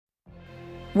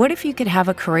What if you could have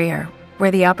a career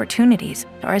where the opportunities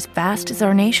are as vast as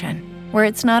our nation, where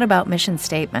it's not about mission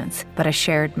statements, but a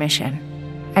shared mission?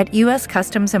 At U.S.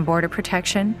 Customs and Border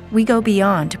Protection, we go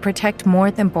beyond to protect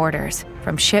more than borders.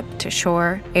 From ship to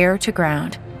shore, air to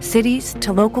ground, cities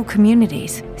to local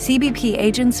communities, CBP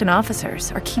agents and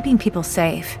officers are keeping people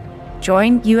safe.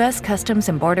 Join U.S. Customs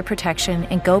and Border Protection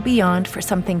and go beyond for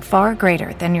something far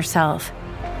greater than yourself.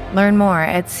 Learn more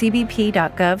at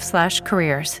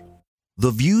cbp.gov/careers. The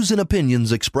views and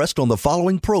opinions expressed on the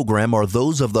following program are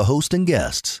those of the host and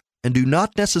guests and do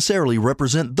not necessarily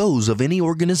represent those of any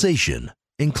organization,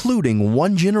 including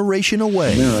One Generation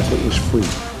Away. America is free.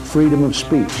 Freedom of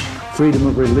speech, freedom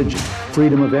of religion,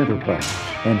 freedom of enterprise,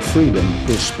 and freedom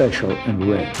is special and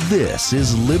rare. This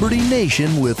is Liberty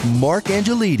Nation with Mark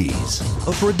Angelides,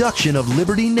 a production of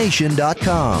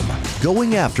LibertyNation.com,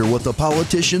 going after what the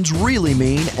politicians really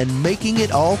mean and making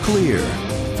it all clear.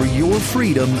 For your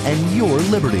freedom and your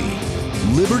liberty.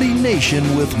 Liberty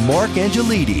Nation with Mark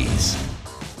Angelides.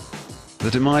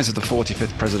 The demise of the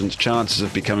 45th president's chances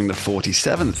of becoming the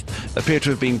 47th appear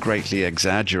to have been greatly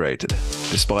exaggerated.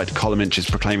 Despite column inches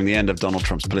proclaiming the end of Donald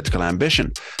Trump's political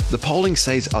ambition, the polling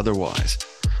says otherwise.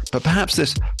 But perhaps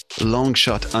this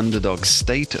long-shot underdog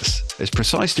status is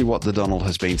precisely what the Donald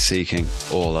has been seeking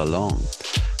all along.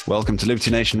 Welcome to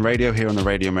Liberty Nation Radio here on the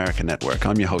Radio America Network.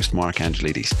 I'm your host, Mark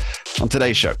Angelides. On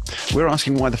today's show, we're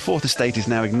asking why the Fourth Estate is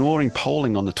now ignoring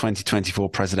polling on the 2024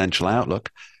 presidential outlook,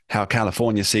 how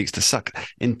California seeks to suck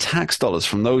in tax dollars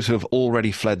from those who have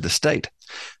already fled the state,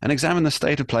 and examine the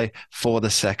state of play for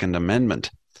the Second Amendment.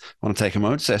 I want to take a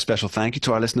moment to say a special thank you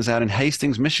to our listeners out in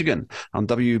Hastings, Michigan on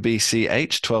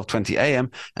WBCH 1220 AM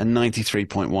and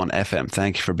 93.1 FM.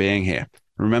 Thank you for being here.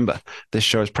 Remember, this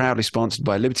show is proudly sponsored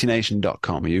by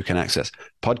LibertyNation.com, where you can access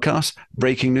podcasts,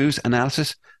 breaking news,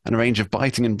 analysis, and a range of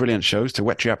biting and brilliant shows to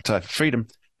whet your appetite for freedom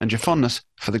and your fondness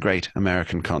for the great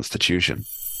American Constitution.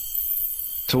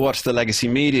 To watch the legacy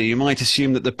media, you might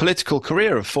assume that the political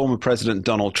career of former President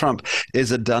Donald Trump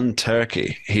is a done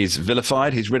turkey. He's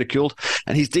vilified, he's ridiculed,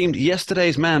 and he's deemed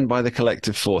yesterday's man by the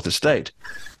collective Fourth Estate.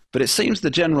 But it seems the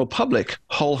general public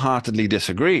wholeheartedly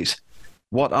disagrees.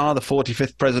 What are the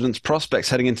 45th president's prospects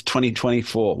heading into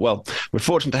 2024? Well, we're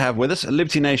fortunate to have with us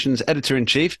Liberty Nation's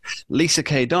editor-in-chief, Lisa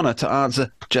K. Donner, to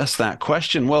answer just that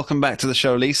question. Welcome back to the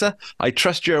show, Lisa. I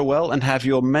trust you're well and have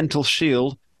your mental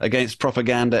shield against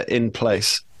propaganda in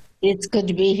place. It's good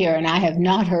to be here, and I have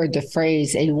not heard the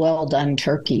phrase "a well-done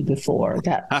turkey" before.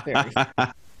 That's very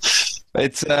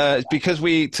It's because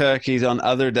we eat turkeys on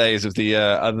other days of the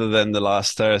year other than the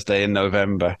last Thursday in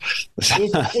November. it's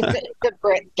a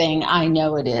Brit thing. I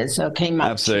know it is. Okay,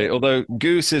 absolutely. Although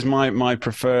goose is my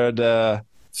preferred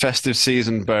festive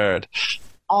season bird.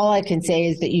 All I can say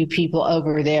is that you people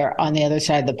over there on the other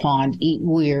side of the pond eat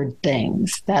weird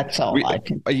things. That's all I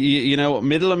can say. You know,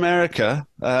 Middle America,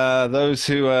 those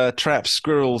who trap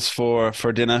squirrels for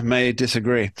dinner may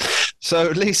disagree. So,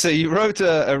 Lisa, you wrote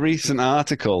a recent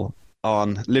article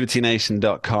on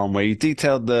LibertyNation.com where you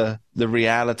detailed the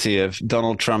reality of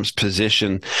Donald Trump's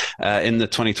position in the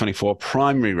 2024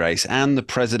 primary race and the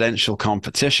presidential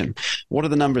competition. What do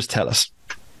the numbers tell us?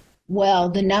 Well,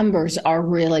 the numbers are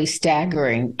really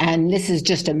staggering, and this is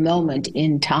just a moment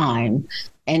in time,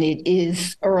 and it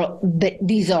is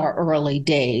these are early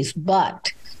days.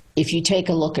 But if you take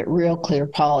a look at Real Clear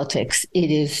Politics,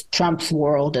 it is Trump's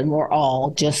world, and we're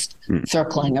all just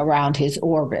circling around his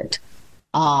orbit,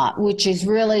 which is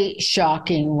really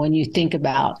shocking when you think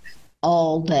about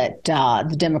all that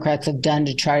the Democrats have done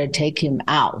to try to take him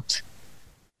out.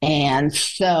 And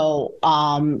so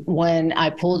when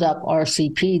I pulled up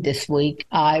RCP this week,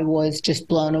 I was just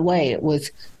blown away. It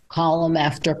was column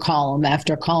after column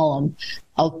after column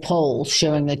of polls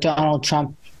showing that Donald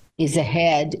Trump is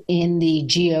ahead in the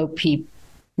GOP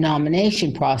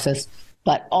nomination process,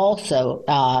 but also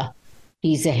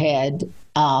he's ahead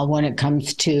when it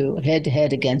comes to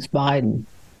head-to-head against Biden.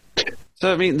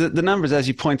 So, I mean, the numbers, as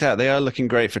you point out, they are looking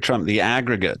great for Trump. The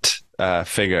aggregate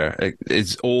figure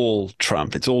is all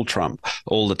Trump. It's all Trump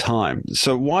all the time.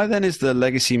 So why then is the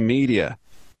legacy media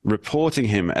reporting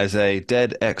him as a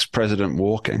dead ex-president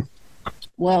walking?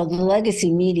 Well, the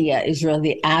legacy media is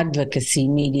really the advocacy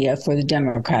media for the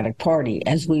Democratic Party,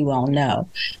 as we well know.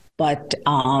 But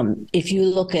if you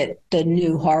look at the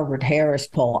new Harvard-Harris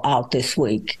poll out this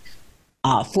week,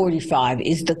 45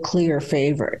 is the clear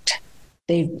favorite.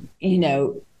 They've,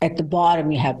 at the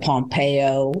bottom, you have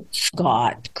Pompeo,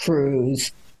 Scott,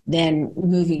 Cruz. Then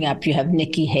moving up, you have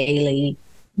Nikki Haley,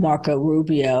 Marco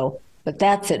Rubio. But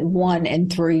that's at 1% and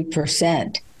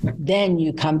 3%. Then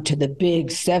you come to the big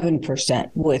 7%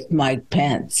 with Mike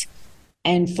Pence.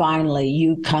 And finally,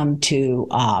 you come to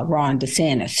Ron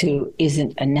DeSantis, who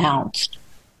isn't announced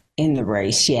in the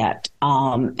race yet.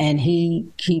 And he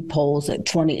polls at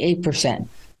 28%.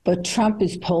 But Trump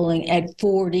is polling at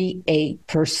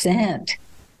 48%.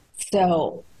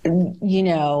 So,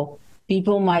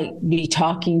 people might be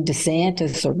talking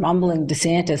DeSantis or mumbling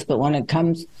DeSantis, but when it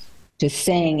comes to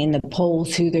saying in the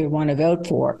polls who they want to vote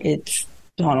for, it's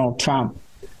Donald Trump.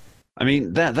 I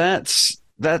mean, that's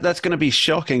going to be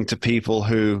shocking to people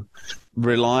who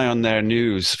rely on their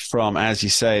news from, as you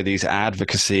say, these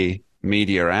advocacy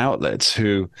media outlets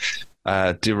who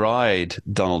deride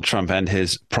Donald Trump and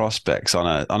his prospects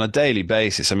on a daily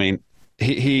basis. I mean,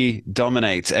 he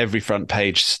dominates every front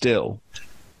page still.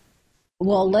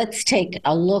 Well, let's take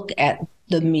a look at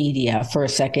the media for a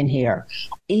second here.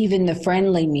 Even the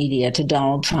friendly media to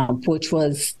Donald Trump, which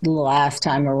was the last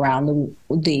time around,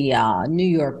 the New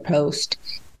York Post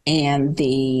and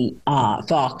the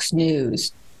Fox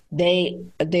News,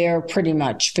 they're pretty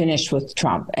much finished with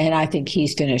Trump, and I think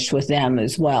he's finished with them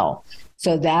as well.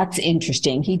 So that's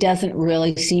interesting. He doesn't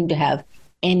really seem to have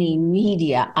any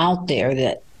media out there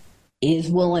that is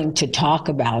willing to talk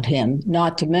about him,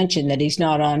 not to mention that he's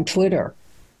not on Twitter.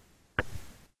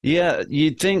 Yeah,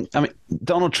 you'd think, I mean,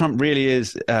 Donald Trump really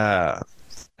is an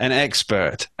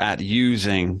expert at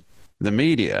using the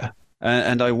media.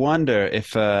 And I wonder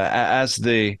if, as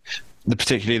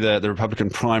particularly the Republican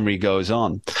primary goes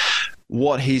on,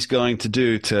 what he's going to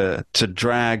do to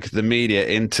drag the media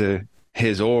into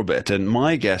his orbit. And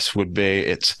my guess would be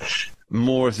it's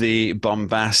more of the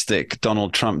bombastic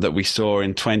Donald Trump that we saw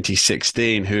in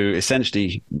 2016, who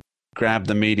essentially grabbed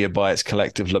the media by its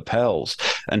collective lapels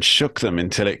and shook them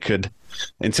until it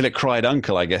cried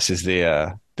uncle, I guess is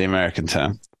the American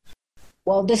term.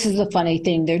 Well, this is the funny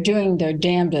thing. They're doing their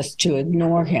damnedest to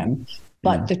ignore him.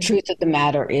 But the truth of the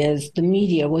matter is the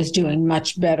media was doing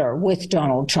much better with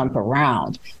Donald Trump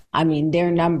around. I mean, their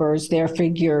numbers, their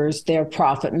figures, their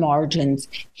profit margins,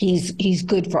 he's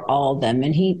good for all of them,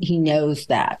 and he knows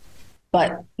that.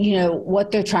 But,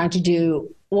 what they're trying to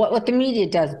do, what the media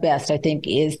does best, I think,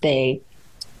 is they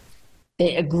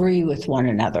agree with one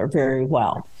another very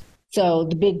well. So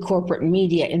the big corporate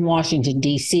media in Washington,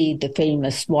 D.C., the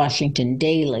famous Washington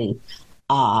Daily,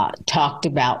 talked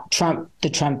about the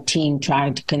Trump team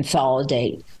trying to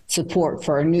consolidate support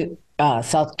for a new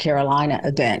South Carolina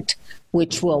event,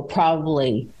 which will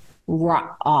probably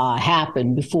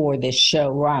happen before this show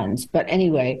runs. But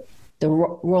anyway, the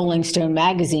Rolling Stone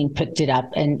magazine picked it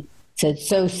up and said,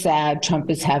 so sad, Trump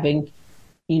is having,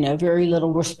 very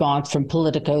little response from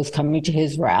politicos coming to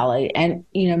his rally. And,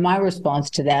 my response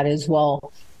to that is,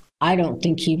 well, I don't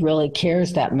think he really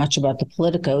cares that much about the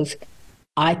politicos.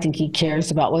 I think he cares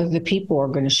about whether the people are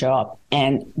going to show up.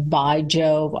 And by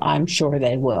Jove, I'm sure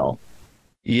they will.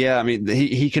 Yeah, I mean,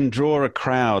 he can draw a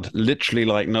crowd literally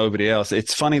like nobody else.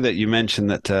 It's funny that you mentioned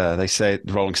that they say,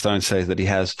 Rolling Stone says that he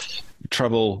has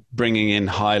trouble bringing in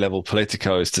high-level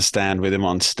politicos to stand with him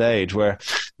on stage, where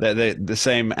the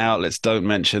same outlets don't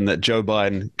mention that Joe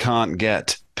Biden can't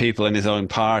get people in his own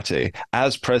party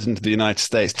as president of the United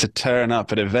States to turn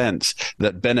up at events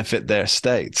that benefit their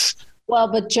states. Well,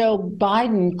 but Joe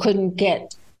Biden couldn't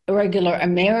get regular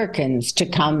Americans to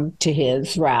come to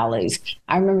his rallies.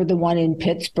 I remember the one in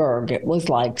Pittsburgh. It was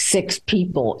like 6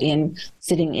 people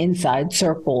sitting inside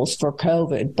circles for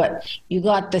COVID. But you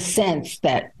got the sense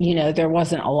that, there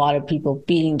wasn't a lot of people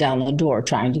beating down the door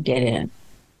trying to get in.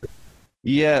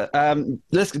 Yeah.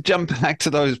 Let's jump back to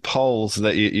those polls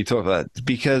that you talked about,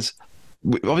 because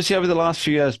obviously over the last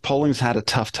few years, polling's had a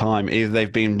tough time. Either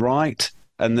they've been right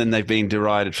and then they've been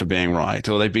derided for being right,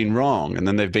 or they've been wrong, and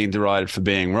then they've been derided for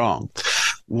being wrong.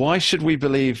 Why should we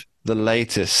believe the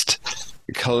latest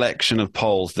collection of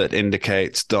polls that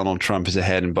indicates Donald Trump is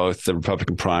ahead in both the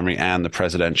Republican primary and the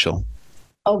presidential?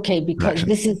 Okay, because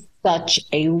this is such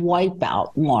a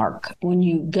wipeout, Mark. When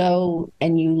you go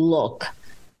and you look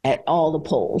at all the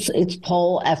polls, it's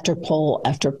poll after poll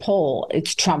after poll.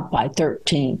 It's Trump by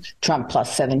 13, Trump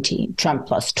plus 17, Trump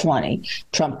plus 20,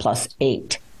 Trump plus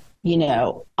 8.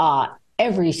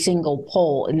 Every single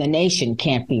poll in the nation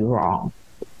can't be wrong.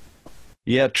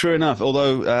 Yeah, true enough.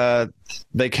 Although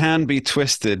they can be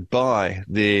twisted by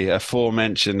the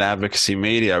aforementioned advocacy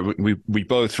media. We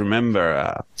both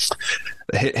remember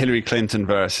Hillary Clinton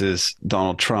versus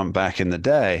Donald Trump back in the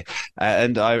day.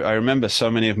 And I remember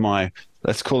so many of my,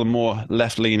 let's call them more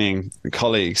left-leaning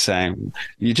colleagues saying,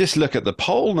 you just look at the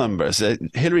poll numbers,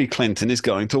 Hillary Clinton is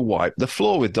going to wipe the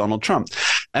floor with Donald Trump.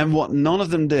 And what none of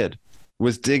them did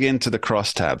was dig into the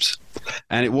crosstabs.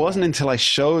 And it wasn't until I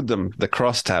showed them the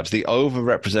crosstabs, the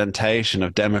overrepresentation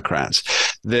of Democrats,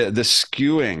 the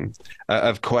skewing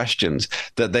of questions,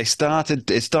 that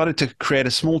it started to create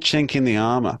a small chink in the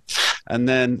armor. And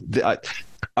then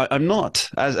I'm not,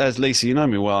 as Lisa, you know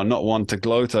me well, I'm not one to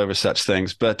gloat over such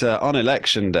things, but on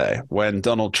election day, when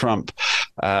Donald Trump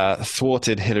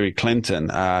thwarted Hillary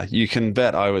Clinton, you can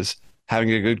bet I was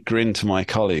having a good grin to my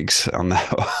colleagues on that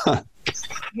one.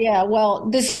 Yeah, well,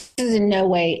 this is in no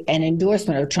way an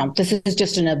endorsement of Trump. This is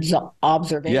just an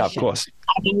observation. Yeah, of course.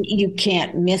 I mean, you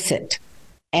can't miss it.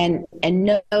 And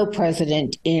no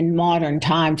president in modern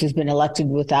times has been elected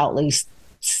without at least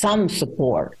some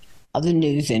support of the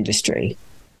news industry.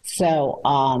 So,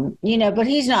 but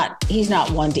he's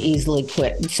not one to easily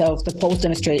quit. And so if the polls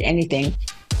demonstrate anything,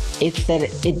 it's that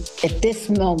at this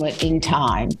moment in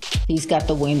time, he's got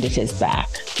the wind at his back.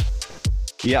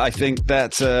 Yeah, I think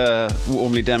that's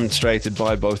warmly demonstrated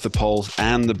by both the polls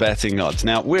and the betting odds.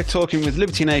 Now, we're talking with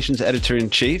Liberty Nation's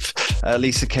editor-in-chief,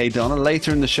 Lisa K. Donna.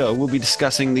 Later in the show, we'll be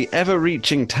discussing the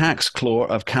ever-reaching tax claw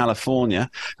of California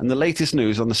and the latest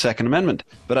news on the Second Amendment.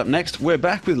 But up next, we're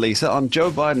back with Lisa on Joe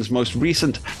Biden's most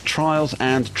recent trials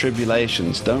and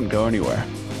tribulations. Don't go anywhere.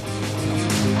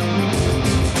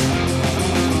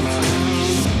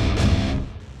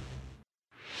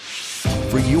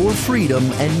 For your freedom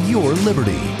and your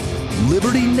liberty.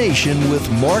 Liberty Nation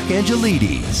with Mark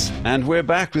Angelides. And we're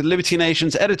back with Liberty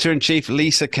Nation's editor-in-chief,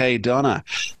 Lisa K. Donna.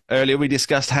 Earlier, we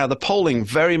discussed how the polling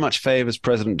very much favors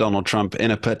President Donald Trump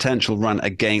in a potential run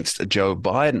against Joe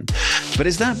Biden. But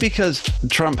is that because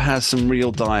Trump has some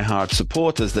real diehard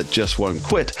supporters that just won't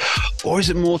quit? Or is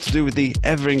it more to do with the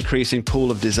ever-increasing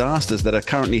pool of disasters that are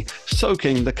currently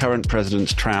soaking the current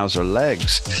president's trouser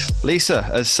legs? Lisa,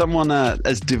 as someone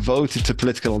as devoted to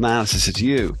political analysis as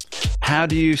you, how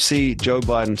do you see Joe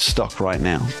Biden's stock right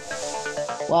now?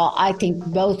 Well, I think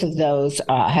both of those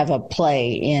have a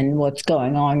play in what's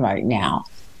going on right now.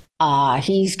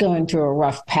 He's going through a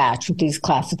rough patch with these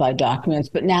classified documents.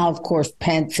 But now, of course,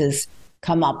 Pence has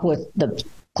come up with the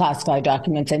classified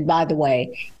documents. And by the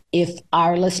way, if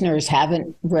our listeners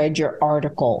haven't read your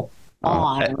article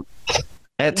on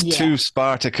Et tu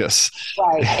Spartacus.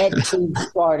 Right, Et tu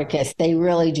Spartacus, they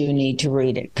really do need to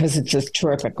read it because it's a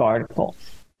terrific article.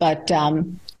 But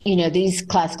these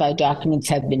classified documents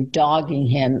have been dogging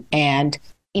him, and,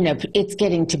 it's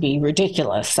getting to be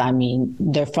ridiculous. I mean,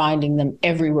 they're finding them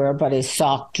everywhere but his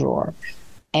sock drawer.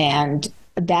 And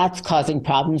that's causing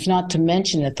problems, not to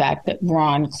mention the fact that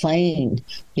Ron Klain,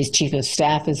 his chief of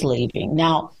staff, is leaving.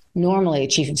 Now, normally a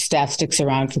chief of staff sticks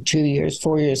around for 2 years,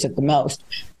 4 years at the most,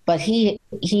 but he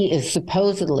is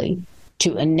supposedly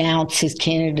to announce his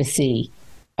candidacy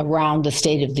around the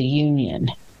State of the Union.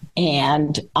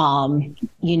 And,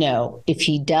 if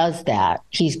he does that,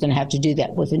 he's going to have to do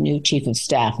that with a new chief of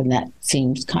staff. And that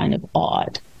seems kind of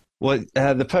odd. Well,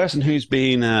 the person who's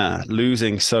been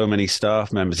losing so many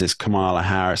staff members is Kamala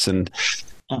Harris. And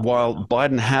while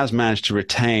Biden has managed to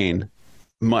retain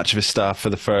much of his staff for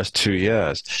the first 2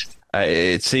 years,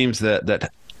 it seems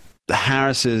that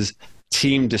Harris's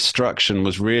team destruction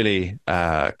was really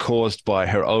caused by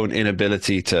her own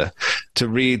inability to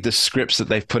read the scripts that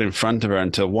they've put in front of her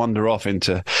and to wander off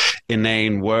into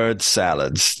inane word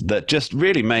salads that just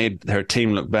really made her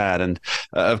team look bad and,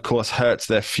 of course, hurts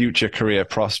their future career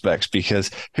prospects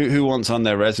because who wants on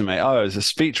their resume, as a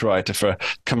speechwriter for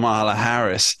Kamala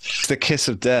Harris? It's the kiss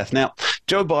of death. Now,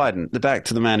 Joe Biden, back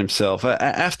to the man himself,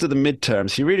 after the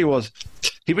midterms, he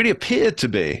really appeared to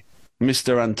be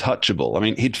Mr. Untouchable. I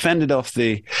mean, he'd fended off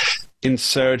the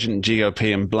insurgent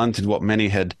GOP and blunted what many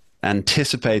had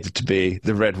anticipated to be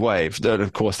the red wave, though,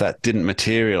 of course, that didn't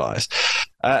materialize.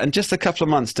 And just a couple of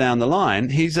months down the line,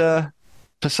 he's a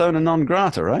persona non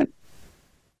grata, right?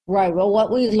 Right. Well,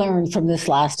 what we learned from this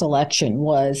last election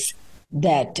was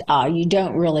that you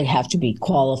don't really have to be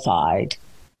qualified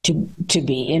to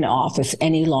be in office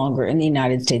any longer in the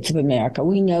United States of America.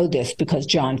 We know this because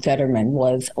John Fetterman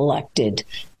was elected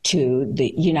to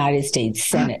the United States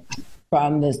Senate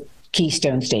from the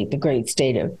Keystone State, the great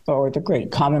state or the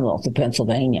great Commonwealth of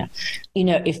Pennsylvania.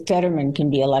 If Fetterman can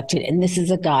be elected, and this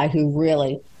is a guy who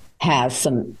really has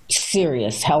some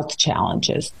serious health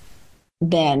challenges,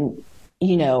 then,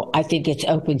 I think it's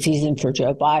open season for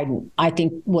Joe Biden. I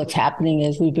think what's happening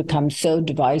is we've become so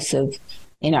divisive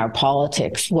in our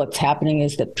politics. What's happening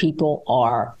is that people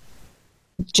are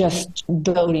just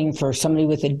voting for somebody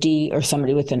with a D or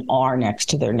somebody with an R next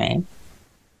to their name.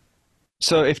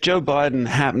 So if Joe Biden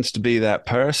happens to be that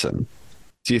person,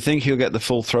 do you think he'll get the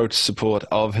full-throated support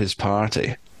of his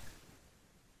party?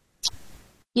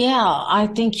 Yeah, I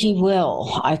think he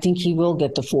will. I think he will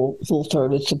get the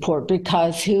full-throated support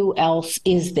because who else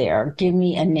is there? Give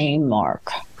me a name,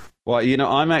 Mark. Well,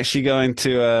 I'm actually going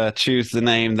to choose the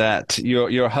name that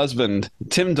your husband,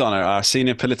 Tim Donner, our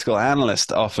senior political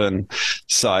analyst, often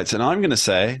cites, and I'm going to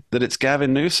say that it's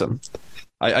Gavin Newsom.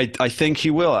 I think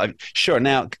he will. Sure.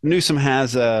 Now, Newsom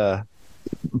has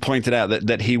pointed out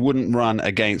that he wouldn't run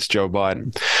against Joe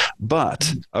Biden,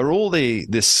 but are all the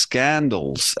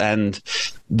scandals and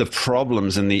the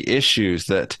problems and the issues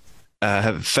that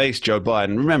have faced Joe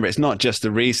Biden. Remember, it's not just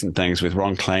the recent things with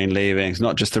Ron Klain leaving. It's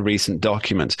not just the recent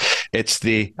documents. It's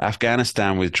the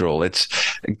Afghanistan withdrawal. It's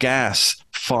gas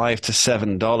 $5 to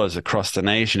 $7 across the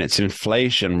nation. It's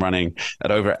inflation running at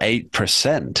over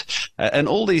 8%. And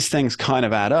all these things kind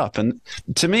of add up. And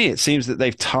to me, it seems that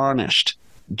they've tarnished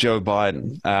Joe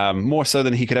Biden more so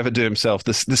than he could ever do himself.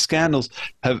 The scandals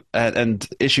have and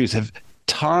issues have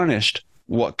tarnished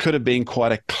what could have been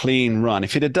quite a clean run.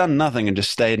 If he'd have done nothing and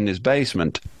just stayed in his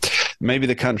basement, maybe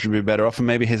the country would be better off and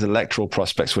maybe his electoral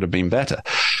prospects would have been better.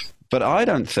 But I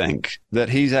don't think that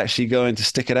he's actually going to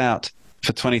stick it out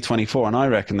for 2024. And I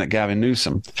reckon that Gavin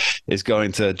Newsom is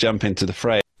going to jump into the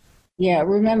fray. Yeah,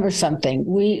 remember something.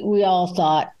 We all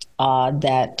thought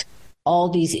that all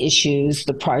these issues,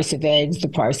 the price of eggs, the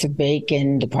price of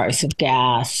bacon, the price of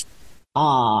gas,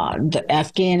 the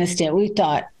Afghanistan, we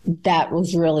thought that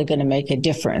was really going to make a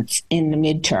difference in the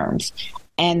midterms.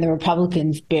 And the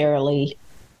Republicans barely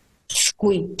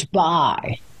squeaked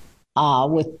by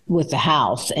with the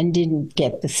House and didn't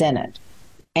get the Senate.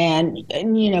 And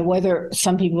whether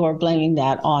some people are blaming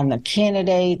that on the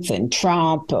candidates and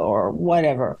Trump or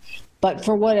whatever, but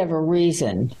for whatever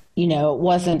reason, it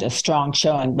wasn't a strong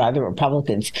showing by the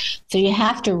Republicans. So you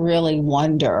have to really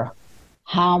wonder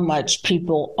how much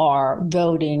people are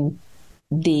voting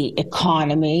the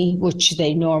economy, which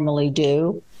they normally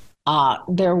do.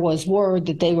 There was word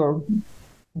that they were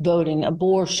voting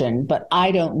abortion, but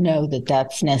I don't know that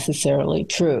that's necessarily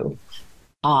true.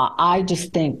 I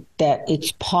just think that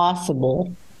it's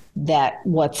possible that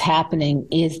what's happening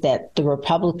is that the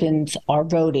Republicans are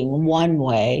voting one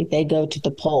way. They go to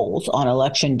the polls on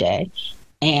Election Day,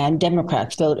 and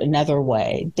Democrats vote another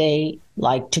way. They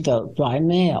like to vote by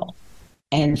mail.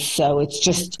 And so it's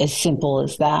just as simple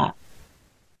as that.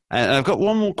 And I've got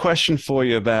one more question for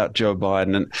you about Joe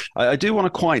Biden, and I do want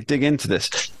to quite dig into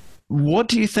this. What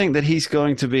do you think that he's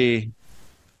going to be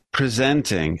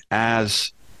presenting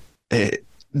as the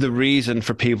reason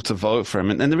for people to vote for him?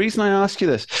 And the reason I ask you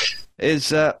this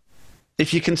is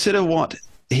if you consider what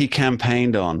he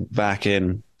campaigned on back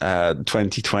in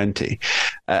 2020,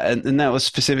 and that was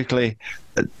specifically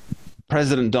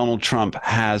President Donald Trump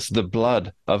has the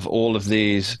blood of all of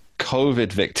these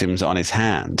COVID victims on his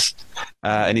hands.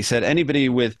 And he said anybody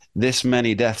with this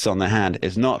many deaths on their hand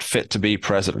is not fit to be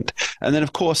president. And then,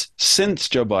 of course, since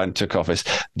Joe Biden took office,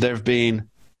 there have been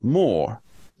more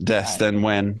deaths than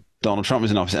when Donald Trump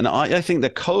was in office. And I think the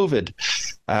COVID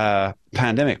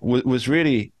pandemic was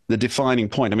really the defining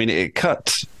point. I mean, it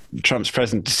cut Trump's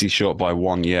presidency short by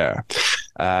 1 year.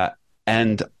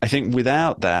 And I think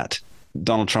without that,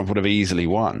 Donald Trump would have easily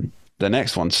won the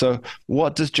next one. So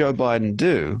what does Joe Biden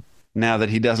do now that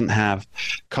he doesn't have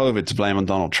COVID to blame on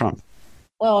Donald Trump?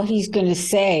 Well, he's going to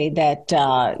say that,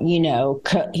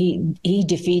 he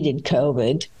defeated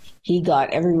COVID. He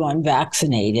got everyone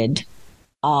vaccinated.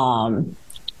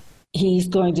 He's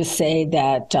going to say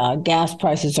that gas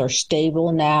prices are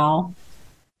stable now.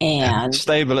 And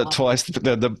stable at twice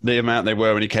the amount they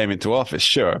were when he came into office,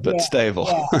 sure, but stable.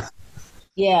 Yeah.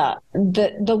 Yeah,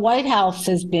 the White House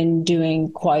has been doing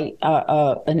quite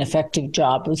an effective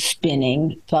job of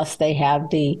spinning. Plus, they have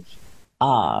the,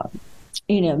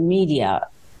 media,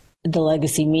 the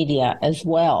legacy media as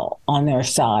well on their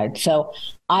side. So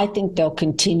I think they'll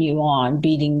continue on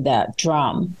beating that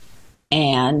drum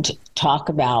and talk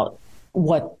about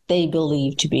what they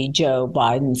believe to be Joe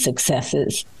Biden's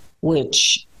successes,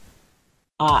 which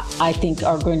I think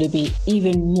are going to be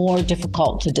even more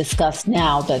difficult to discuss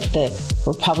now that the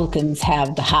Republicans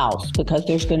have the House, because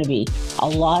there's going to be a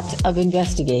lot of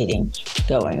investigating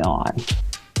going on.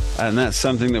 And that's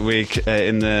something that we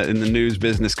in the news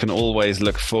business can always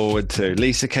look forward to.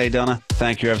 Lisa K. Donner,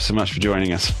 thank you ever so much for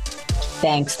joining us.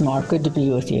 Thanks, Mark. Good to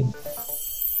be with you.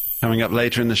 Coming up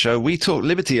later in the show, we talk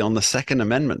liberty on the Second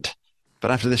Amendment. But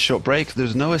after this short break,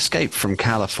 there's no escape from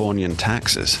Californian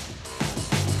taxes.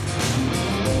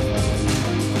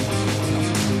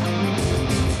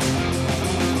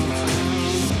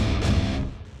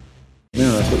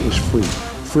 America is free.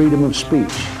 Freedom of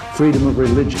speech, freedom of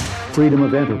religion, freedom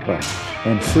of enterprise,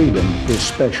 and freedom is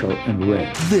special and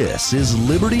rare. This is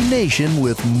Liberty Nation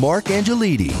with Mark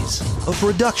Angelides, a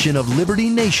production of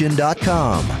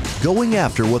LibertyNation.com, going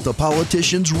after what the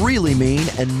politicians really mean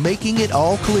and making it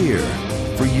all clear.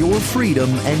 for your freedom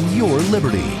and your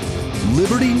liberty.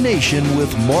 Liberty Nation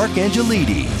with Mark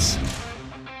Angelides.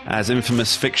 As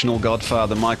infamous fictional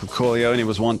godfather Michael Corleone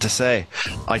was wont to say,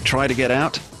 I try to get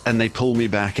out and they pull me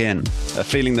back in. A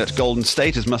feeling that Golden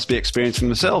Staters must be experiencing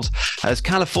themselves as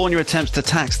California attempts to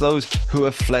tax those who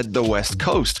have fled the West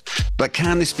Coast. But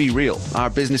can this be real? Are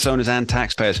business owners and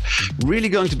taxpayers really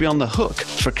going to be on the hook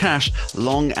for cash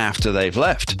long after they've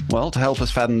left? Well, to help us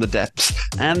fathom the depths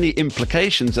and the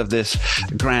implications of this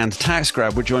grand tax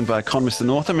grab, we're joined by economist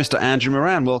and author, Mr. Andrew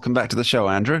Moran. Welcome back to the show,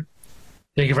 Andrew.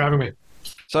 Thank you for having me.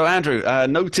 So, Andrew,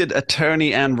 noted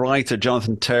attorney and writer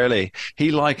Jonathan Turley,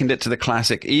 he likened it to the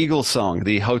classic Eagles song,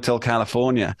 the Hotel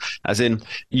California, as in,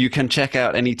 you can check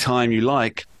out any time you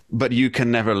like, but you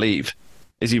can never leave.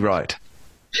 Is he right?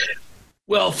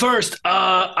 Well, first,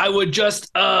 I would just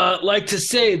like to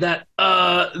say that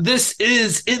this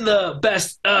is in the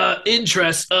best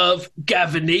interest of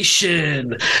Gavin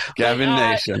Nation. Gavin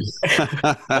Nation.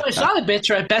 Well, it's not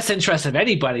the best interest of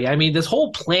anybody. I mean, this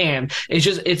whole plan is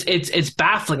just it's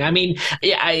baffling. I mean,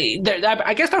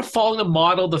 I guess they're following the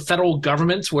model of the federal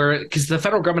government, because the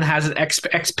federal government has an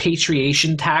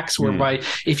expatriation tax, whereby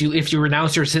if you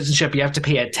renounce your citizenship, you have to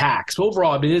pay a tax. But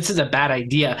overall, I mean, this is a bad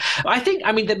idea.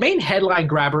 I mean, the main headline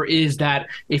grabber is that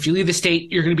if you leave the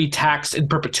state, you're going to be taxed in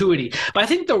perpetuity. But I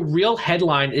think the real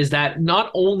headline is that not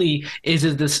only it's a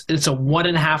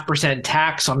 1.5%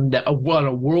 tax on a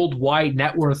worldwide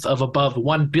net worth of above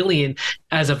 $1 billion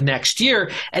as of next year,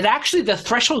 and actually the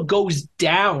threshold goes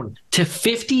down to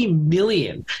 $50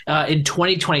 million in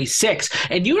 2026.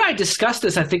 And you and I discussed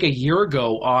this, I think, a year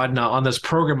ago on this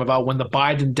program about when the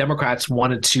Biden Democrats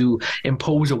wanted to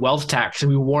impose a wealth tax,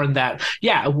 and we warned that,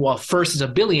 first it's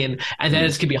 $1 billion, and then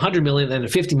it's going to be $100 million, then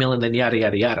 $50 million, then yada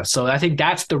yada yada. So I think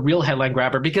that's the real headline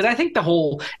grabber, because I think the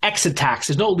whole exit tax,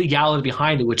 there's no legality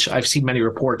behind it, which I've seen many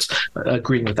reports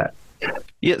agreeing with that.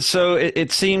 Yeah, so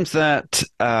it seems that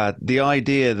the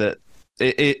idea that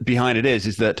behind it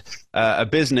is that a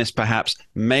business perhaps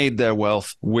made their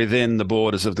wealth within the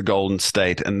borders of the Golden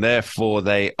State, and therefore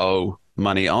they owe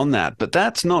money on that. But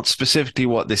that's not specifically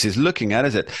what this is looking at,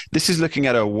 is it? This is looking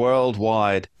at a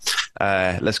worldwide,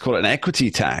 let's call it an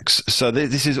equity tax. So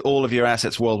this is all of your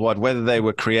assets worldwide, whether they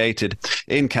were created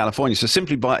in California. So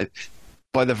simply by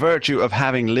the virtue of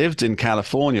having lived in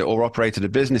California or operated a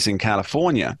business in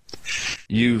California,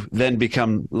 you then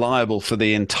become liable for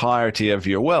the entirety of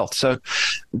your wealth. So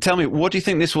tell me, what do you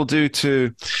think this will do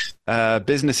to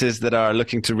businesses that are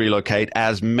looking to relocate,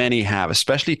 as many have,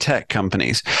 especially tech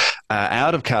companies,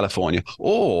 out of California,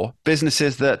 or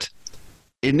businesses that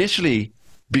initially,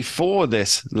 before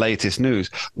this latest news,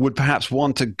 would perhaps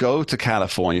want to go to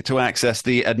California to access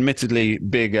the admittedly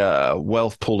big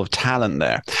wealth pool of talent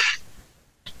there?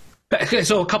 Okay,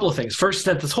 so a couple of things. First,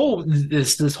 that this whole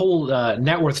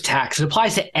net worth tax, it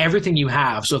applies to everything you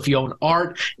have. So if you own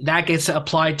art, that gets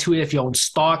applied to it. If you own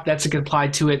stock, that's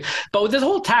applied to it. But with this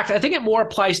whole tax, I think it more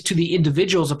applies to the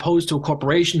individual as opposed to a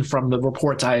corporation, from the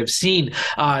reports I have seen.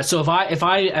 So if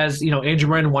I, as Andrew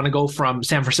Moran, want to go from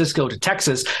San Francisco to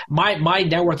Texas, my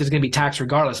net worth is going to be taxed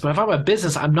regardless. But if I'm a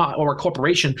business, or a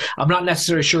corporation, I'm not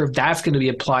necessarily sure if that's going to be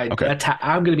applied. Okay.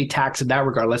 I'm going to be taxed in that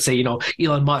regard. Let's say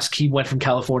Elon Musk, he went from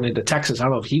California to Texas. I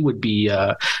don't know if he would be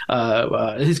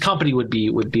his company would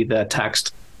be the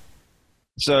taxed.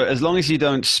 So as long as you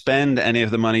don't spend any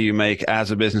of the money you make as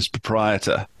a business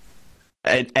proprietor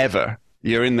ever,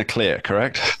 you're in the clear,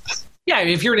 correct? Yeah, I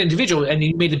mean, if you're an individual and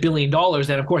you made $1 billion,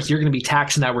 then of course you're going to be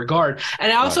taxed in that regard.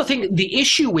 And I also think the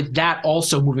issue with that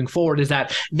also moving forward is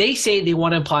that they say they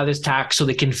want to apply this tax so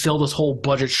they can fill this whole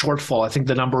budget shortfall. I think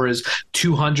the number is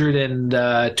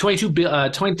 222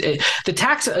 billion. The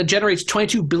tax generates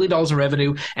 $22 billion in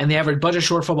revenue, and they have a budget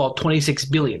shortfall about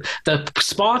 $26 billion. The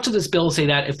sponsor of this bill say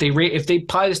that if they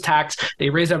apply this tax, they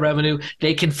raise that revenue,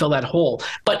 they can fill that hole.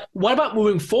 But what about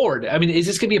moving forward? I mean, is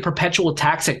this going to be a perpetual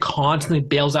tax that constantly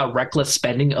bails out reckless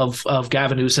spending of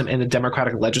Gavin Newsom and the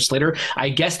Democratic legislator? I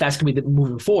guess that's going to be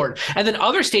moving forward. And then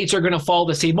other states are going to follow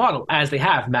the same model as they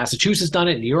have. Massachusetts done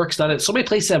it. New York's done it. So many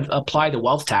places have applied the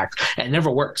wealth tax, and it never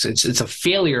works. It's a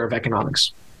failure of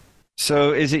economics.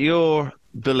 So is it your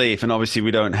belief, and obviously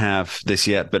we don't have this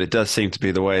yet, but it does seem to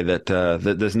be the way that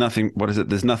there's nothing,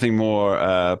 there's nothing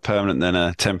more permanent than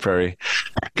a temporary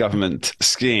government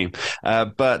scheme.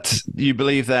 But you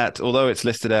believe that although it's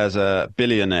listed as a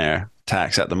billionaire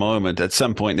tax at the moment, at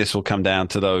some point this will come down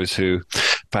to those who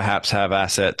perhaps have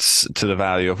assets to the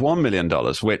value of $1 million,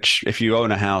 which if you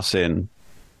own a house in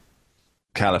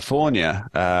California,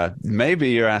 maybe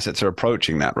your assets are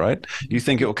approaching that, right? You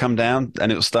think it will come down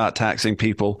and it will start taxing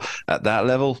people at that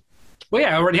level Well,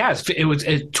 yeah, it already has. It was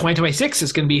 2026.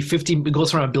 It's going to be it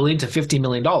goes from $1 billion to $50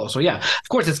 million. So yeah, of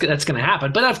course that's going to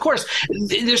happen. But of course,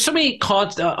 there's so many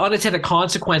unintended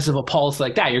consequences of a policy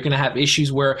like that. You're going to have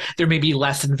issues where there may be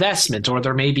less investment, or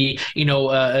there may be,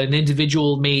 an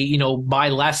individual may, buy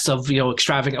less of,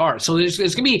 extravagant art. So there's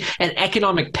going to be an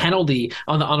economic penalty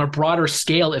on a broader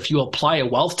scale if you apply a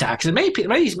wealth tax. And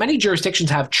many jurisdictions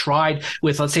have tried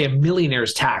with, let's say, a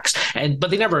millionaire's tax, but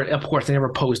they never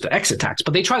posed the exit tax.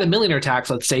 But they tried the millionaire tax,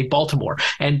 let's say Baltimore.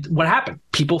 And what happened?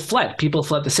 People fled. People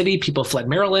fled the city. People fled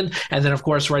Maryland. And then, of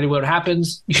course, right away what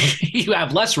happens, you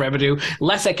have less revenue,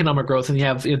 less economic growth, and you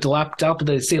have a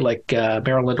dilapidated state like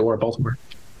Maryland or Baltimore.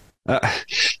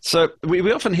 So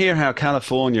we often hear how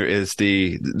California is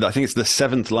I think it's the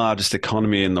 7th largest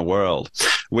economy in the world,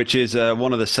 which is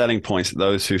one of the selling points that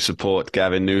those who support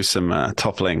Gavin Newsom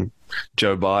toppling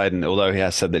Joe Biden, although he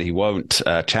has said that he won't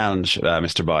challenge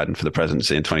Mr. Biden for the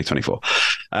presidency in 2024.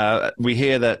 We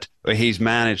hear that he's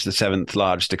managed the 7th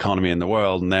largest economy in the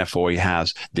world, and therefore he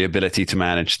has the ability to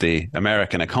manage the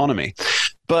American economy.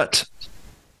 But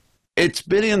it's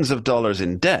billions of dollars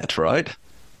in debt, right?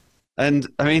 And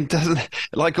I mean,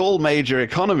 like all major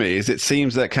economies, it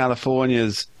seems that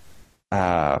California's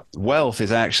wealth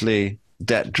is actually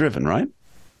debt driven, right?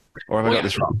 Or have I got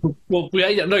this wrong? Well,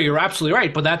 no, you're absolutely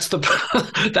right. But that's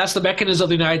the mechanism of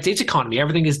the United States economy.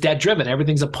 Everything is debt driven.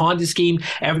 Everything's a Ponzi scheme.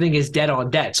 Everything is debt on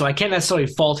debt. So I can't necessarily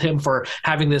fault him for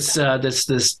having this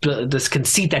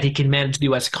conceit that he can manage the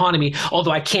U.S. economy.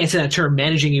 Although I can't say that term,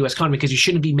 managing the U.S. economy, because you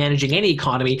shouldn't be managing any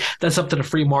economy. That's up to the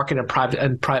free market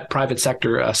and private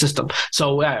sector system.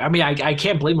 So I mean, I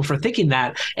can't blame him for thinking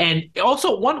that. And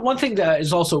also one thing that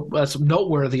is also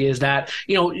noteworthy is that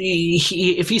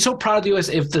if he's so proud of the U.S.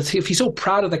 If he's so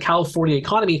proud of the California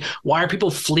economy, why are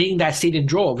people fleeing that state in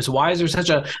droves? Why is there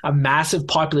such a massive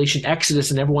population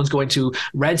exodus and everyone's going to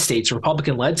red states,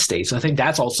 Republican-led states? I think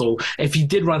that's also, if he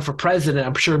did run for president,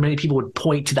 I'm sure many people would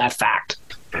point to that fact.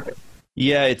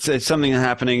 Yeah, it's something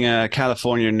happening.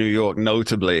 California and New York,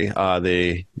 notably, are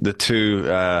the two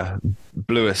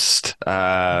bluest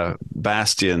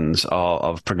bastions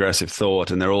of progressive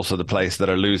thought, and they're also the place that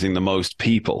are losing the most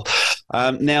people.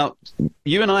 Now,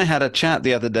 you and I had a chat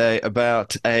the other day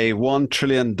about a $1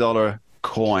 trillion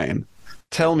coin.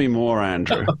 Tell me more,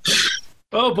 Andrew.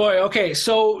 Oh, boy. Okay.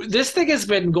 So this thing has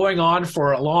been going on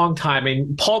for a long time. I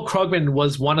mean, Paul Krugman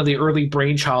was one of the early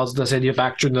brainchilds of this idea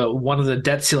back during one of the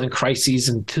debt ceiling crises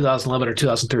in 2011 or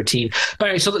 2013. But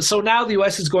anyway, so now the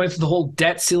U.S. is going through the whole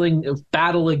debt ceiling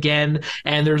battle again.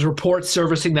 And there's reports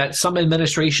surfacing that some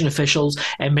administration officials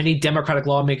and many Democratic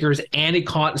lawmakers and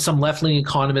some left-leaning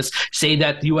economists say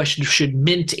that the U.S. should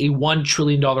mint a $1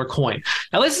 trillion coin.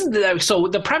 Now, listen to that. So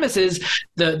the premise is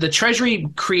the Treasury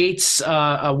creates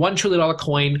a $1 trillion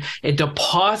coin. It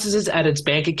deposits it at its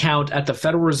bank account at the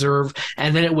Federal Reserve,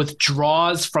 and then it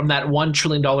withdraws from that $1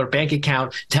 trillion bank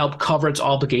account to help cover its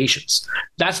obligations.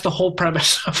 That's the whole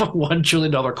premise of a $1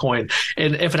 trillion coin.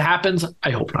 And if it happens,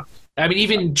 I hope not. I mean,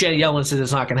 even Janet Yellen says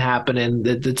it's not going to happen, and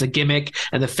it's a gimmick,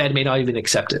 and the Fed may not even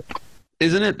accept it.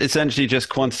 Isn't it essentially just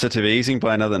quantitative easing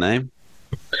by another name?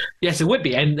 Yes, it would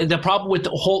be. And the problem with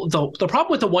the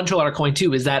problem with the $1 trillion coin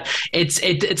too is that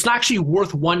it's not actually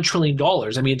worth $1 trillion.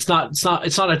 I mean, it's not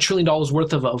 $1 trillion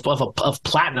worth of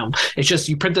platinum. It's just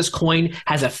you print this coin,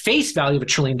 has a face value of $1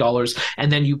 trillion,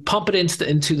 and then you pump it into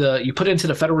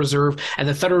the Federal Reserve, and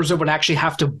the Federal Reserve would actually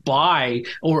have to buy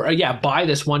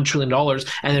this $1 trillion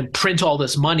and then print all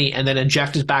this money and then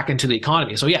inject it back into the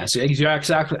economy. So yes, you're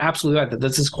absolutely right that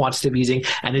this is quantitative easing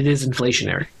and it is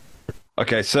inflationary.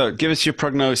 Okay, so give us your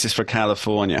prognosis for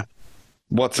California.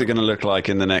 What's it going to look like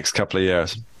in the next couple of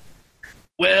years?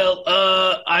 Well,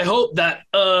 I hope that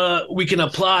we can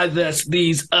apply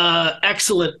these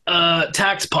excellent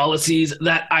tax policies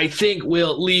that I think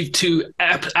will lead to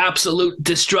absolute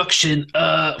destruction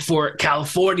for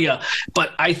California.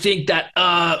 But I think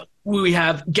that we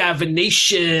have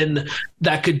Gavination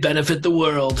that could benefit the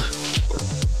world.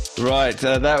 Right,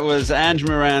 that was Andrew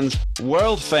Moran's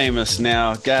world-famous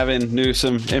now Gavin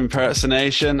Newsom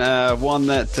impersonation, one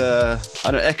that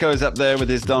echoes up there with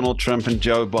his Donald Trump and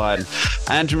Joe Biden.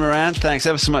 Andrew Moran, thanks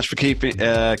ever so much for keeping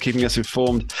us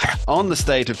informed on the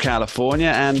state of California,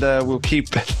 and we'll keep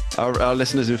our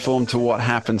listeners informed to what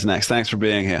happens next. Thanks for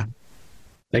being here.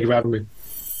 Thank you for having me.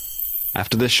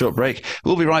 After this short break,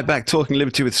 we'll be right back talking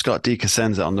liberty with Scott D.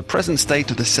 Cosenza on the present state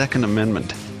of the Second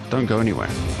Amendment. Don't go anywhere.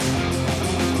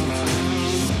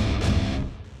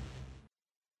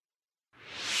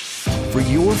 For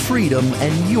your freedom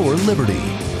and your liberty.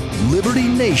 Liberty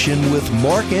Nation with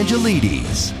Mark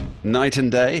Angelides. Night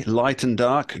and day, light and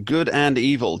dark, good and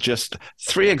evil. Just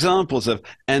 3 examples of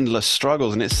endless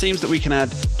struggles. And it seems that we can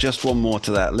add just one more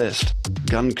to that list.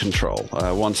 Gun control.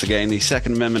 Once again, the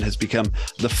Second Amendment has become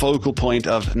the focal point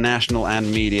of national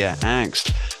and media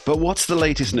angst. But what's the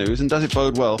latest news, and does it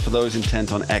bode well for those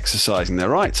intent on exercising their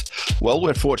rights? Well,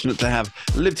 we're fortunate to have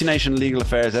Liberty Nation legal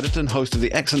affairs editor and host of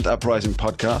the excellent Uprising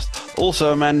podcast,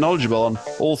 also a man knowledgeable on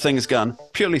all things gun,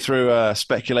 purely through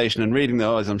speculation and reading,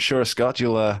 though, as I'm sure, Scott,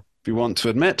 you'll be want to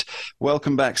admit.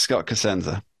 Welcome back, Scott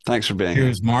Cosenza. Thanks for being here.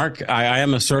 Here's Mark. I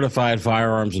am a certified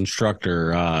firearms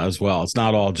instructor as well. It's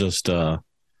not all just a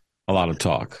lot of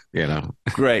talk, you know.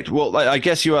 Great. Well, I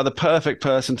guess you are the perfect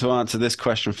person to answer this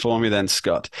question for me then,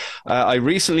 Scott. I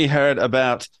recently heard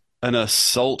about an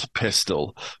assault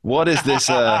pistol. What is this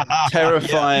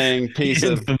terrifying piece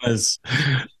of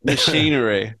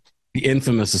machinery? The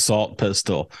infamous assault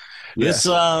pistol.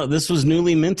 Yeah. This was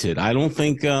newly minted. I don't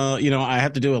think, I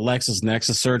have to do a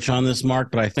LexisNexis search on this,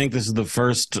 Mark, but I think this is the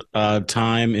first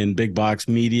time in big box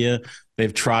media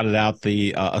they've trotted out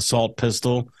the assault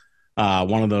pistol.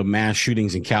 One of the mass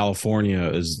shootings in California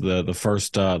is the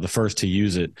first to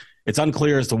use it. It's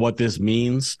unclear as to what this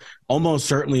means. Almost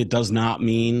certainly it does not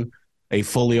mean a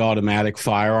fully automatic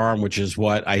firearm, which is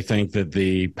what I think that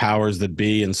the powers that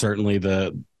be, and certainly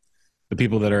the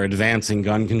people that are advancing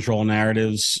gun control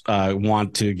narratives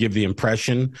want to give the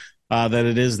impression that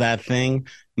it is that thing.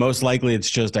 Most likely it's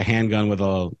just a handgun with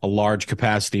a large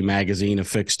capacity magazine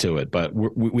affixed to it, but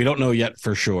we don't know yet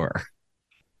for sure.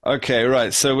 Okay,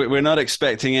 right. So we're not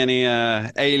expecting any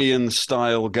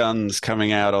alien-style guns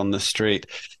coming out on the street.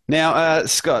 Now,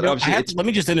 Scott, obviously... Let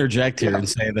me just interject here and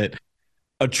say that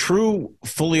a true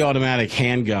fully automatic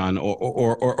handgun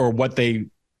or what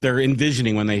they're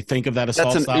envisioning when they think of that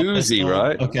assault style. That's an Uzi, pistol,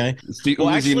 right? Okay. It's the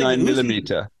Uzi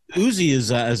 9mm. Uzi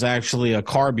is actually a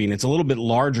carbine. It's a little bit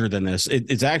larger than this.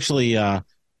 It's actually a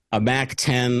Mac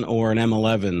 10 or an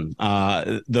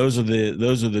M11. Those are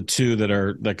the two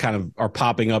that kind of are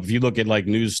popping up. If you look at like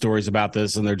news stories about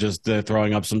this and they're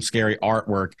throwing up some scary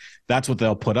artwork, that's what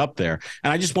they'll put up there.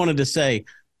 And I just wanted to say,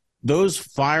 those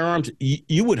firearms,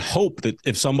 you would hope that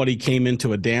if somebody came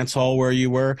into a dance hall where you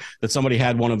were, that somebody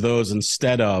had one of those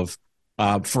instead of,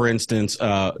 for instance,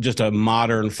 just a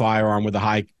modern firearm with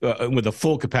a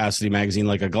full capacity magazine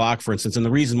like a Glock, for instance. And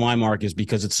the reason why, Mark, is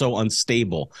because it's so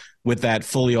unstable with that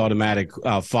fully automatic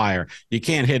fire. You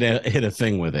can't hit a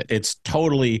thing with it. It's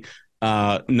totally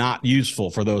not useful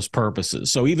for those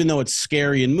purposes. So even though it's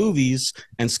scary in movies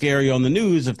and scary on the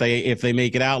news, if they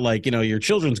make it out like, your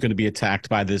children's going to be attacked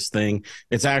by this thing,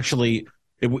 it's actually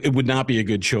it would not be a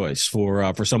good choice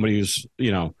for somebody who's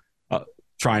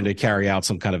trying to carry out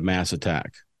some kind of mass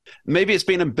attack. Maybe it's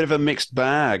been a bit of a mixed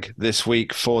bag this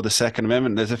week for the Second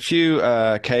Amendment. There's a few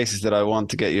cases that I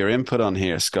want to get your input on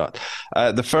here, Scott.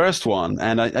 The first one,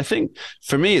 and I think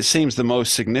for me it seems the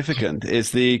most significant,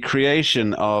 is the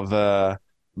creation of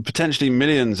potentially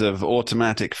millions of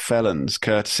automatic felons,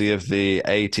 courtesy of the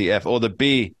ATF, or the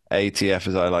BATF,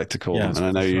 as I like to call them, and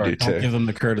I know you do too. Don't give them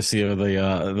the courtesy of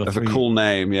a cool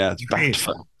name. Yeah, it's bad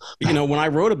fun. When I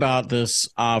wrote about this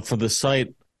for the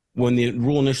site, when the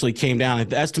rule initially came down,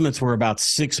 the estimates were about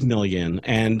 6 million.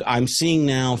 And I'm seeing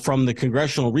now from the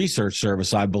Congressional Research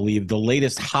Service, I believe, the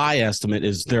latest high estimate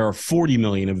is there are 40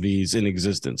 million of these in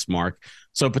existence, Mark.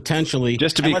 So potentially...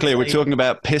 Just to be clear, we're talking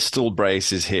about pistol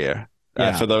braces here.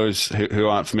 For those who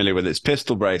aren't familiar with it,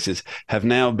 pistol braces have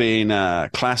now been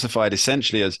classified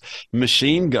essentially as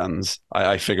machine guns,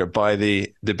 I figure, by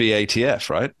the BATF,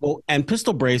 right? Well, and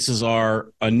pistol braces are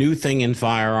a new thing in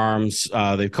firearms.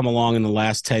 They've come along in the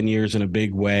last 10 years in a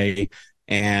big way,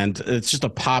 and it's just a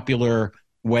popular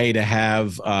way to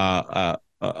have a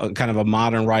kind of a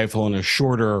modern rifle and a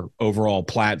shorter overall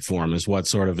platform is what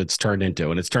sort of it's turned into.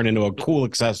 And it's turned into a cool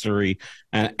accessory,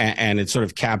 and it sort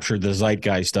of captured the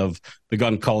zeitgeist of the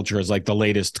gun culture as like the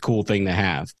latest cool thing to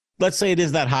have. Let's say it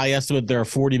is that high estimate. There are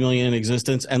 40 million in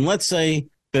existence. And let's say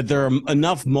that there are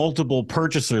enough multiple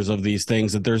purchasers of these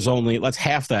things that let's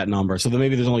half that number. So that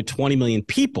maybe there's only 20 million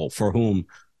people for whom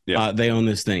they own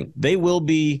this thing. They will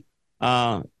be...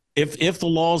 If the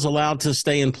law is allowed to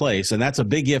stay in place, and that's a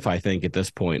big if, I think, at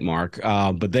this point, Mark,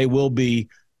 but they will be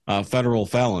federal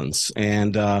felons.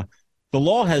 And the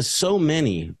law has so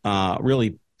many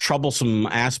really troublesome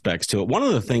aspects to it. One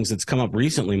of the things that's come up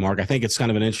recently, Mark, I think it's kind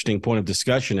of an interesting point of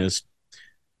discussion is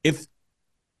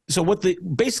what the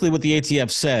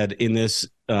ATF said in this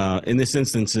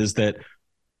instance is that,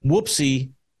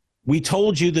 whoopsie, we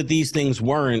told you that these things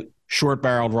weren't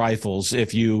short-barreled rifles.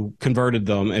 If you converted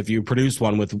them, if you produced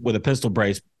one with a pistol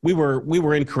brace, we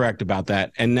were incorrect about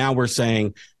that, and now we're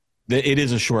saying that it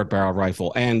is a short-barreled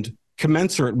rifle. And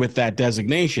commensurate with that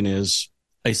designation is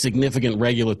a significant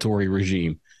regulatory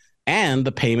regime and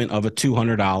the payment of a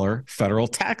 $200 federal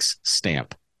tax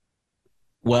stamp.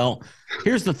 Well,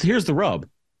 here's the rub.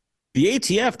 The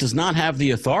ATF does not have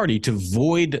the authority to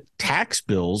void tax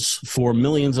bills for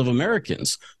millions of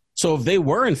Americans. So if they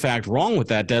were, in fact, wrong with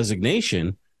that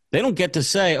designation, they don't get to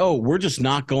say, oh, we're just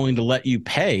not going to let you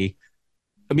pay.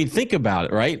 I mean, think about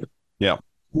it, right? Yeah.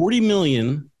 40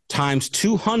 million times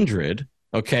 200,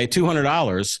 okay,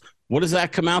 $200. What does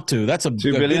that come out to? That's $2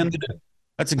 billion.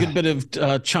 That's a good bit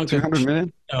of chunk 200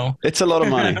 million? No. It's a lot of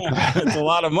money. It's a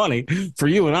lot of money. For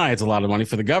you and I, it's a lot of money.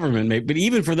 For the government, maybe, but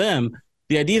even for them,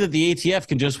 the idea that the ATF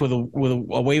can just with a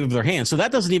wave of their hand. So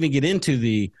that doesn't even get into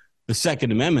the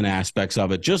Second Amendment aspects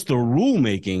of it, just the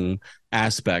rulemaking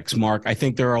aspects, Mark. I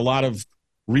think there are a lot of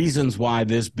reasons why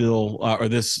this bill or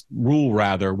this rule,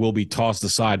 rather, will be tossed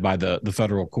aside by the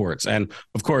federal courts. And,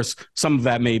 of course, some of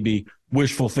that may be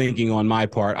wishful thinking on my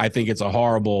part. I think it's a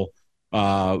horrible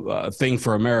thing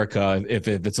for America if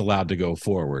it's allowed to go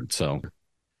forward. So.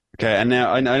 Okay, and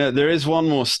now I know there is one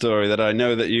more story that I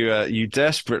know that you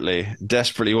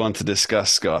desperately want to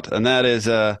discuss, Scott, and that is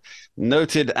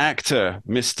noted actor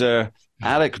Mr.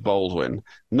 Alec Baldwin,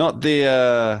 not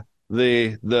the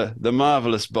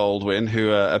marvelous Baldwin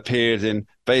who appeared in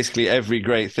basically every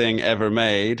great thing ever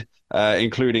made,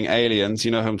 including Aliens.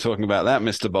 You know who I'm talking about, that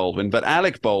Mr. Baldwin, but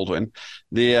Alec Baldwin,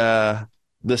 the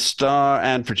star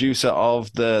and producer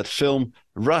of the film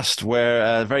Rust,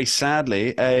 where very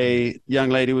sadly a young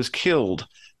lady was killed,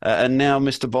 and now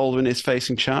Mr. Baldwin is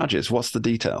facing charges. What's the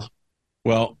detail?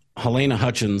 Well, Helena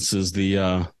Hutchins is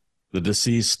the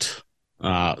deceased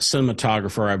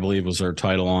cinematographer, I believe was her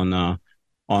title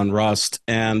on Rust,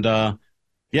 and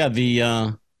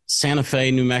the Santa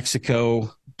Fe, New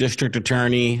Mexico district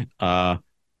attorney.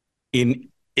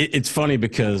 It's funny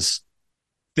because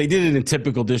they did it in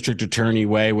typical district attorney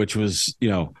way, which was,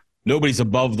 nobody's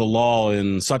above the law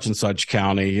in such and such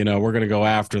county. We're going to go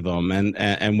after them.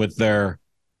 And with their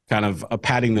kind of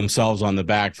patting themselves on the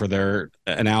back for their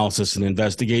analysis and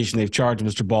investigation, they've charged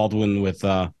Mr. Baldwin with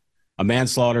a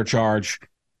manslaughter charge.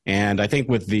 And I think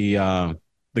with the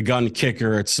gun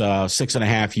kicker, it's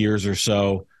 6.5 years or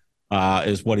so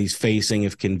is what he's facing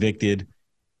if convicted.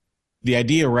 The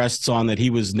idea rests on that he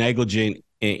was negligent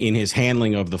in his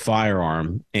handling of the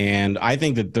firearm. And I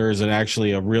think that there's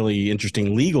actually a really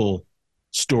interesting legal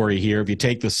story here if you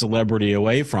take the celebrity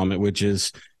away from it, which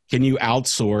is, can you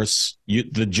outsource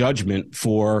the judgment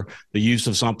for the use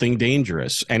of something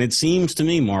dangerous? And it seems to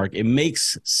me, Mark, it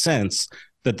makes sense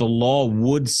that the law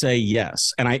would say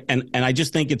yes. And I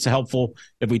just think it's helpful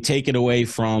if we take it away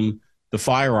from the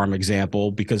firearm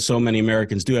example, because so many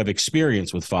Americans do have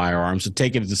experience with firearms, to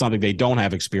take it to something they don't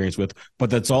have experience with, but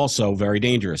that's also very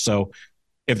dangerous. So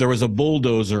if there was a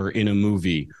bulldozer in a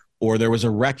movie or there was a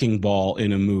wrecking ball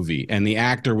in a movie and the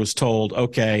actor was told,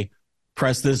 okay,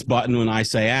 press this button when I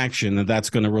say action, and that's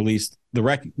going to release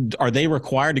the are they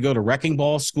required to go to wrecking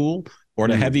ball school or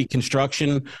to heavy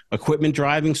construction equipment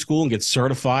driving school and get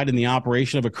certified in the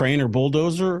operation of a crane or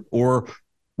bulldozer? Or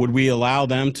would we allow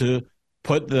them to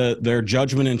put their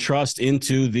judgment and trust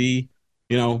into the,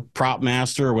 prop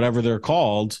master or whatever they're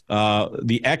called,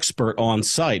 the expert on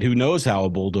site who knows how a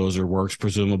bulldozer works,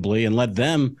 presumably, and let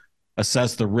them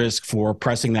assess the risk for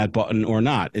pressing that button or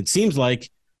not? It seems like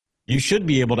you should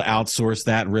be able to outsource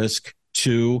that risk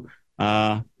to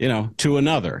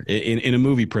another in a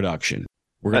movie production.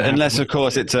 Unless, of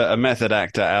course, it's a method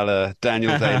actor a la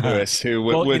Daniel Day-Lewis who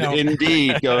would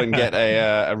indeed go and get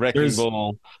a wrecking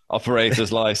ball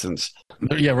operator's license.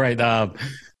 Yeah, right.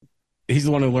 He's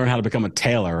the one who learned how to become a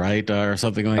tailor, right? Or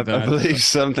something like that. I believe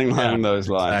something along those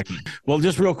lines. Exactly. Well,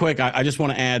 just real quick, I just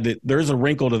want to add that there's a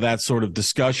wrinkle to that sort of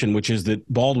discussion, which is that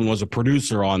Baldwin was a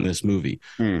producer on this movie.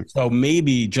 So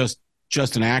maybe just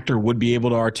an actor would be able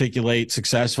to articulate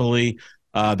successfully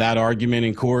that argument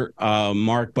in court,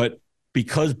 Mark, but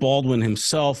because Baldwin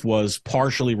himself was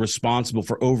partially responsible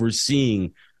for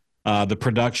overseeing the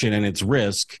production and its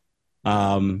risk,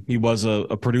 he was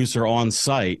a producer on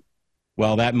site.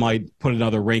 Well, that might put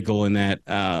another wrinkle in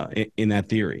that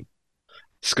theory.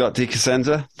 Scott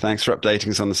DiCosenza, thanks for updating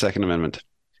us on the Second Amendment.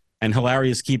 And Hilary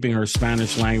is keeping her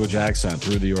Spanish language accent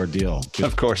through the ordeal.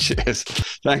 Of course she is.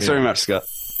 Thanks very much, Scott.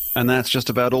 And that's just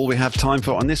about all we have time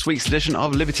for on this week's edition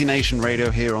of Liberty Nation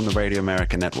Radio here on the Radio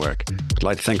America Network. I'd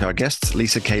like to thank our guests,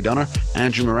 Lisa K. Donner,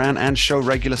 Andrew Moran, and show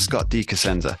regular Scott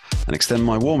DiCosenza, and extend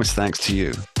my warmest thanks to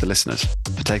you, the listeners,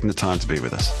 for taking the time to be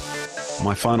with us.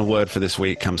 My final word for this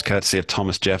week comes courtesy of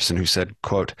Thomas Jefferson, who said,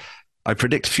 quote, "I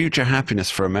predict future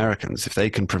happiness for Americans if they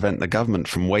can prevent the government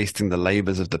from wasting the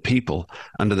labors of the people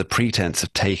under the pretense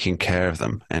of taking care of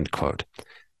them," end quote.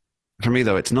 For me,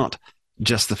 though, it's not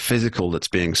just the physical that's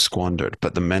being squandered,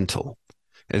 but the mental.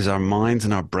 It is our minds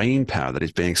and our brain power that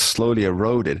is being slowly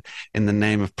eroded in the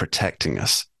name of protecting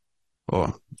us.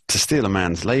 Or to steal a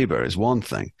man's labor is one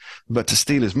thing, but to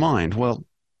steal his mind, well,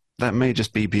 that may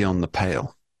just be beyond the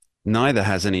pale. Neither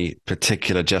has any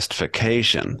particular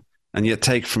justification, and yet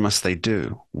take from us they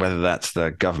do, whether that's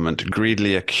the government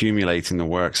greedily accumulating the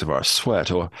works of our sweat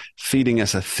or feeding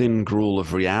us a thin gruel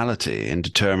of reality in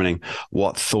determining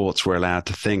what thoughts we're allowed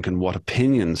to think and what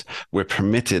opinions we're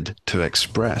permitted to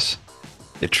express.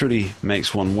 It truly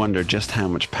makes one wonder just how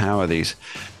much power these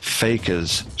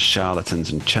fakers, charlatans,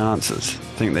 and chancers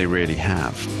think they really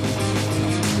have.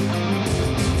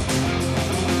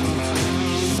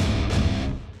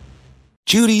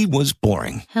 Judy was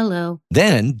boring. Hello.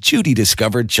 Then Judy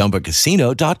discovered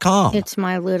ChumbaCasino.com. It's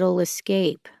my little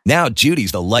escape. Now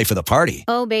Judy's the life of the party.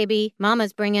 Oh, baby,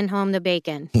 mama's bringing home the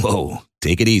bacon. Whoa,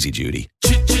 take it easy, Judy.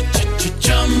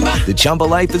 The Chumba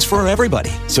life is for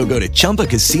everybody. So go to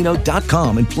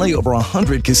ChumbaCasino.com and play over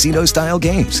 100 casino-style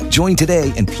games. Join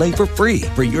today and play for free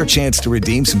for your chance to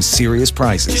redeem some serious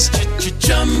prizes.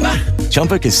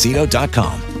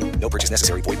 ChumbaCasino.com. No purchase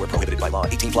necessary. Void where prohibited by law.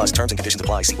 18 plus terms and conditions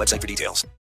apply. See website for details.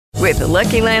 With the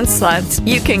Lucky Land Slots,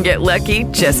 you can get lucky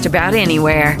just about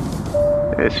anywhere.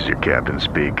 This is your captain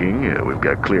speaking. We've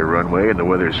got clear runway and the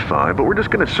weather's fine, but we're just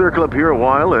going to circle up here a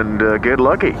while and get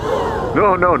lucky.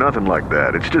 No, nothing like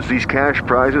that. It's just these cash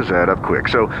prizes add up quick.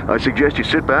 So I suggest you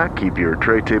sit back, keep your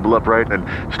tray table upright, and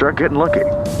start getting lucky.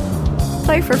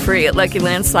 Play for free at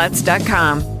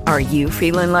LuckyLandSlots.com. Are you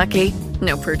feeling lucky?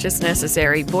 No purchase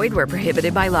necessary. Void where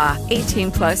prohibited by law.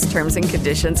 18 plus terms and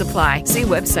conditions apply. See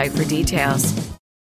website for details.